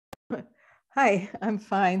Hi, I'm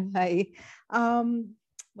fine. Hi.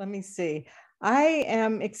 Let me see. I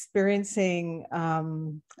am experiencing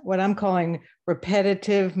what I'm calling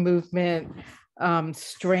repetitive movement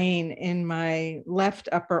strain in my left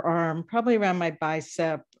upper arm, probably around my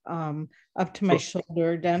bicep, up to my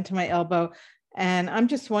shoulder, down to my elbow. And I'm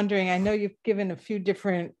just wondering, I know you've given a few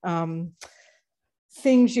different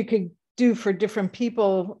things you could do for different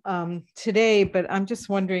people today, but I'm just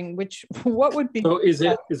wondering what would be. So is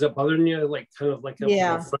it bothering you like kind of like a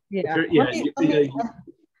yeah yeah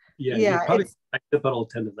you yeah probably occipital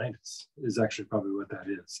tendonitis is actually probably what that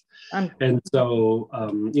is. I'm, And so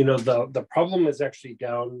the problem is actually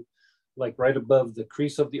down like right above the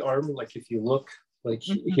crease of the arm. Like if you look, like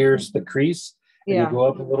here's the crease, and you go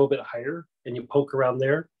up a little bit higher and you poke around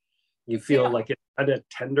there, you feel like it's kind of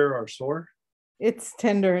tender or sore. It's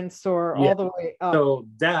tender and sore all the way up. So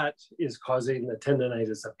that is causing the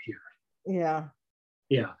tendonitis up here.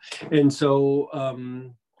 Yeah. And so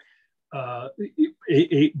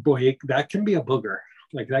boy, that can be a booger.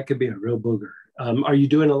 Like that could be a real booger. Are you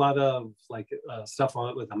doing a lot of like stuff on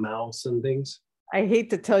it with a mouse and things? I hate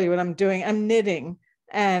to tell you what I'm doing. I'm knitting.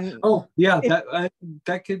 And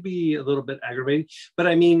that could be a little bit aggravating, but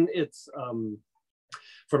I mean, it's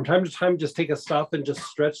from time to time, just take a stop and just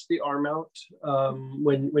stretch the arm out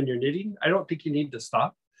when you're knitting. I don't think you need to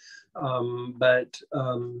stop, but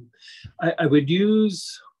I would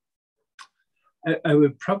use. I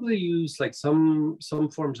would probably use like some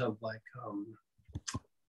forms of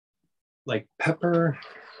like pepper.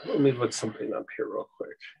 Let me look something up here real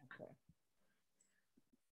quick.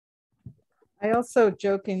 I also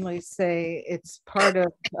jokingly say it's part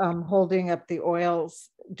of holding up the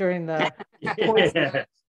oils during the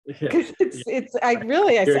because I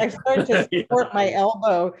started to support my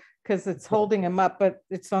elbow because it's holding them up, but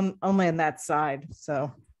it's only on that side.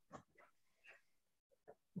 So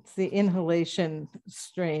it's the inhalation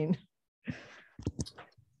strain.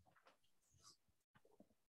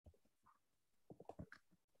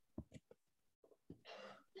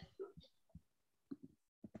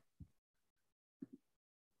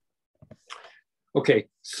 Okay,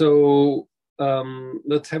 so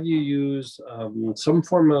let's have you use some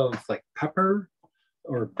form of like pepper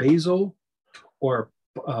or basil or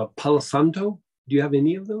Palo Santo. Do you have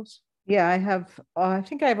any of those? Yeah, I have. I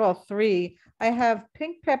think I have all three. I have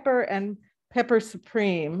pink pepper and pepper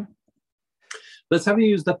supreme. Let's have you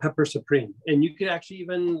use the pepper supreme, and you could actually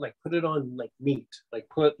even like put it on like meat, like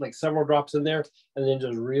put like several drops in there, and then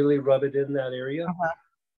just really rub it in that area.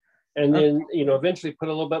 And then, eventually put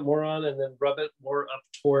a little bit more on and then rub it more up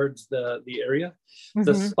towards the area.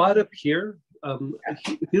 The spot up here,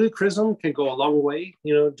 helichrysum can go a long way,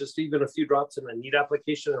 just even a few drops in a neat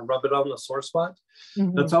application and rub it on the sore spot.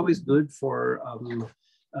 That's always good for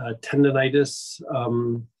tendonitis.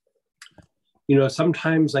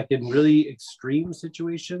 Sometimes like in really extreme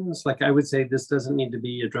situations, like I would say this doesn't need to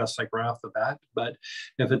be addressed like right off the bat, but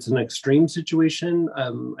if it's an extreme situation,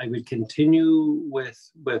 I would continue with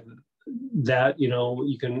that.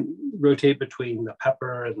 You can rotate between the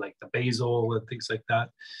pepper and like the basil and things like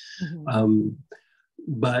that.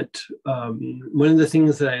 But one of the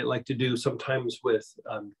things that I like to do sometimes with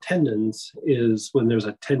tendons is when there's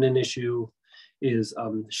a tendon issue is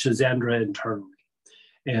Schizandra internally.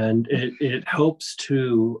 And it helps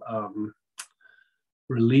to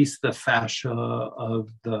release the fascia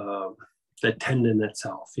of the tendon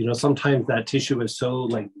itself. Sometimes that tissue is so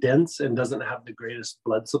like dense and doesn't have the greatest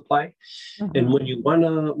blood supply. And when you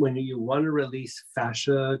wanna release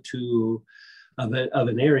fascia of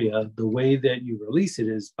an area, the way that you release it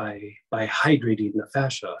is by hydrating the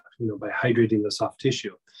fascia, by hydrating the soft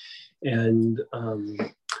tissue. And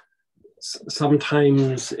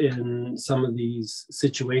sometimes in some of these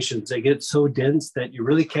situations, they get so dense that you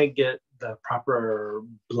really can't get the proper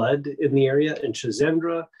blood in the area. And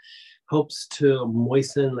Schizandra helps to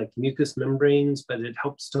moisten like mucous membranes, but it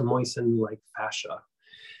helps to moisten like fascia.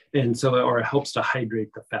 And so, or it helps to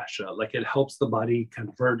hydrate the fascia. Like it helps the body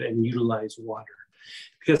convert and utilize water.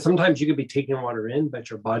 Because sometimes you could be taking water in,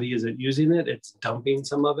 but your body isn't using it. It's dumping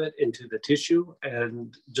some of it into the tissue.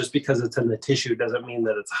 And just because it's in the tissue doesn't mean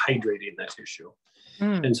that it's hydrating that tissue.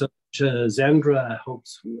 And so Schizandra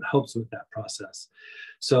helps with that process.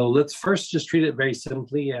 So let's first just treat it very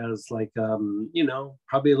simply as like,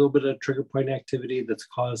 probably a little bit of trigger point activity that's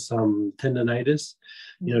caused some tendonitis.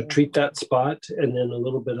 Treat that spot and then a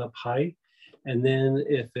little bit up high. And then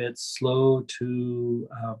if it's slow to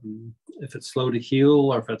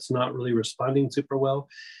heal, or if it's not really responding super well,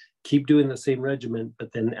 keep doing the same regimen,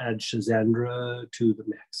 but then add Schizandra to the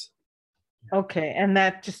mix. Okay, and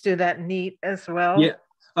that just do that neat as well? Yeah.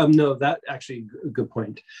 No, that actually a good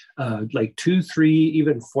point. Like 2, 3,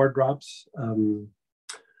 even 4 drops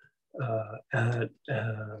at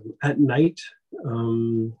night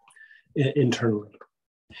internally.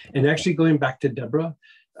 And actually going back to Deborah,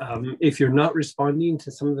 if you're not responding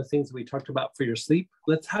to some of the things we talked about for your sleep,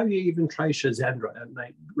 let's have you even try Shazandra at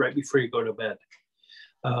night, right before you go to bed.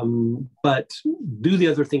 But do the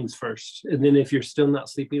other things first. And then if you're still not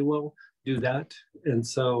sleeping well, do that. And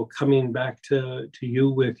so coming back to you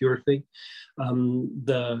with your thing,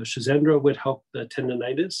 the Shazandra would help the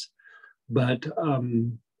tendonitis, but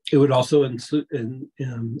it would also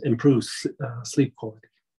improve sleep quality.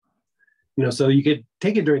 You know, so you could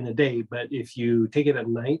take it during the day, but if you take it at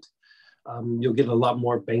night, you'll get a lot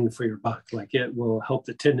more bang for your buck. Like it will help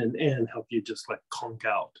the tendon and help you just like conk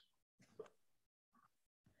out.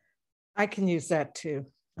 I can use that too.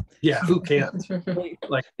 Yeah, who can't?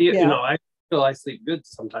 Like, you know, I feel I sleep good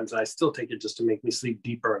sometimes. I still take it just to make me sleep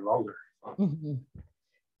deeper and longer. Mm-hmm.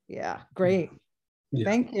 Yeah, great. Yeah.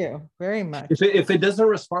 Thank you very much. If it doesn't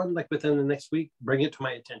respond like within the next week, bring it to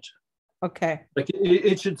my attention. Okay. Like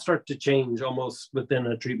it should start to change almost within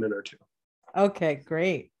a treatment or 2. Okay,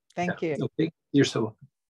 great. Thank you. Okay, you're so welcome.